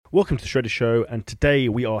Welcome to the Shredder Show, and today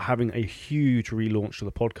we are having a huge relaunch to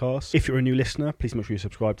the podcast. If you're a new listener, please make sure you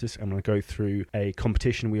subscribe to this. I'm going to go through a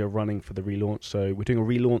competition we are running for the relaunch. So we're doing a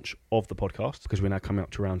relaunch of the podcast because we're now coming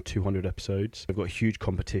up to around 200 episodes. We've got a huge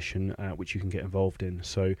competition which you can get involved in.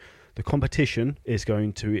 So the competition is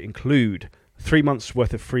going to include 3 months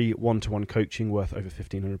worth of free one-to-one coaching worth over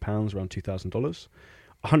 £1,500, around $2,000.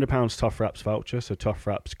 £100 Tough Wraps voucher. So Tough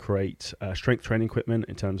Wraps create strength training equipment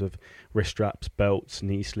in terms of wrist straps, belts,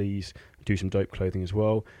 knee sleeves, do some dope clothing as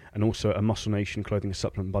well, and also a Muscle Nation clothing and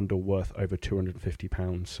supplement bundle worth over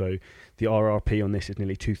 £250. So the RRP on this is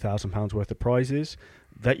nearly £2,000 worth of prizes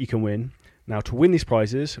that you can win. Now, to win these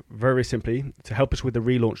prizes, very simply, to help us with the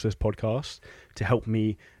relaunch of this podcast, to help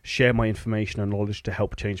me share my information and knowledge to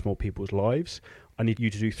help change more people's lives, I need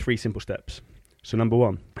you to do 3 simple steps. So number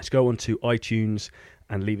 1, let's go onto iTunes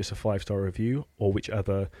and leave us a 5-star review or which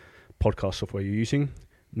other podcast software you're using.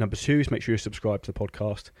 Number 2 is make sure you subscribe to the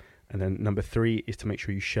podcast. And then number 3 is to make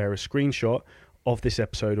sure you share a screenshot of this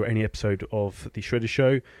episode or any episode of the Shredder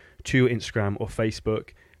Show to your Instagram or Facebook,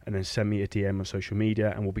 and then send me a DM on social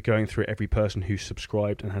media, and we'll be going through every person who's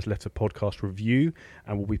subscribed and has left a podcast review,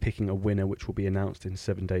 and we'll be picking a winner which will be announced in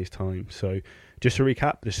 7 days' time. So just to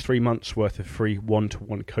recap, there's 3 months worth of free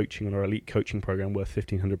one-to-one coaching on our elite coaching program worth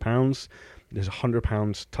 £1,500. There's a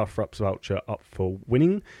 £100 Tough Wraps voucher up for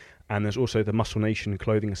winning, and there's also the Muscle Nation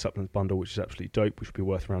clothing and supplements bundle, which is absolutely dope, which will be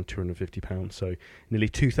worth around £250. So nearly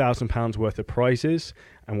 £2,000 worth of prizes,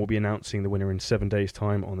 and we'll be announcing the winner in 7 days'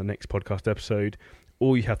 time on the next podcast episode.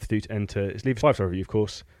 All you have to do to enter is leave a 5-star review, of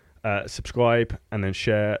course, subscribe, and then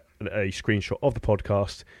share a screenshot of the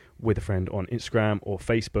podcast with a friend on Instagram or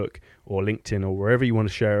Facebook or LinkedIn or wherever you want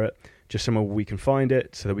to share it, just somewhere where we can find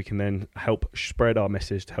it so that we can then help spread our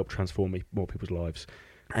message to help transform more people's lives.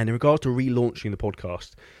 And in regards to relaunching the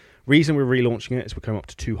podcast, reason we're relaunching it is we're coming up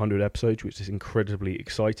to 200 episodes, which is incredibly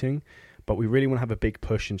exciting. But we really want to have a big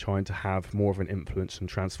push in trying to have more of an influence and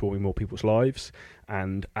transforming more people's lives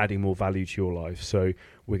and adding more value to your life. So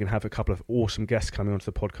we're going to have a couple of awesome guests coming onto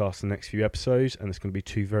the podcast in the next few episodes, and there's going to be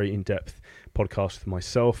 2 very in-depth podcasts with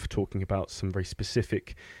myself talking about some very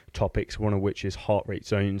specific topics, one of which is heart rate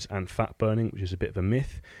zones and fat burning, which is a bit of a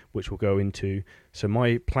myth, which we'll go into. So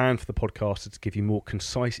my plan for the podcast is to give you more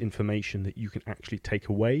concise information that you can actually take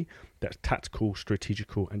away, that's tactical,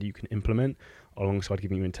 strategical, and you can implement, alongside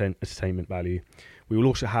giving you entertainment value. We will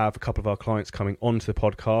also have a couple of our clients coming onto the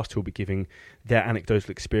podcast who will be giving their anecdotal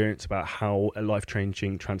experience about how a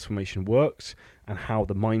life-changing transformation works and how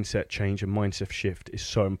the mindset change and mindset shift is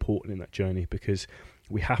so important in that journey, because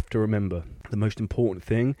we have to remember the most important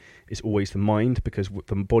thing is always the mind, because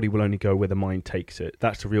the body will only go where the mind takes it.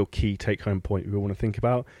 That's the real key take-home point we want to think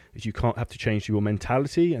about, is you can't have to change your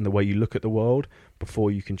mentality and the way you look at the world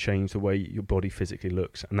before you can change the way your body physically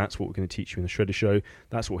looks. And that's what we're going to teach you in the Shredder Show.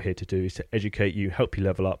 That's what we're here to do, is to educate you, help you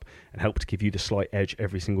level up, and help to give you the slight edge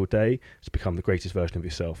every single day to become the greatest version of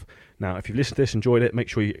yourself. Now, if you've listened to this, enjoyed it, make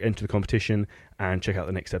sure you enter the competition and check out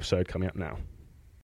the next episode coming up now.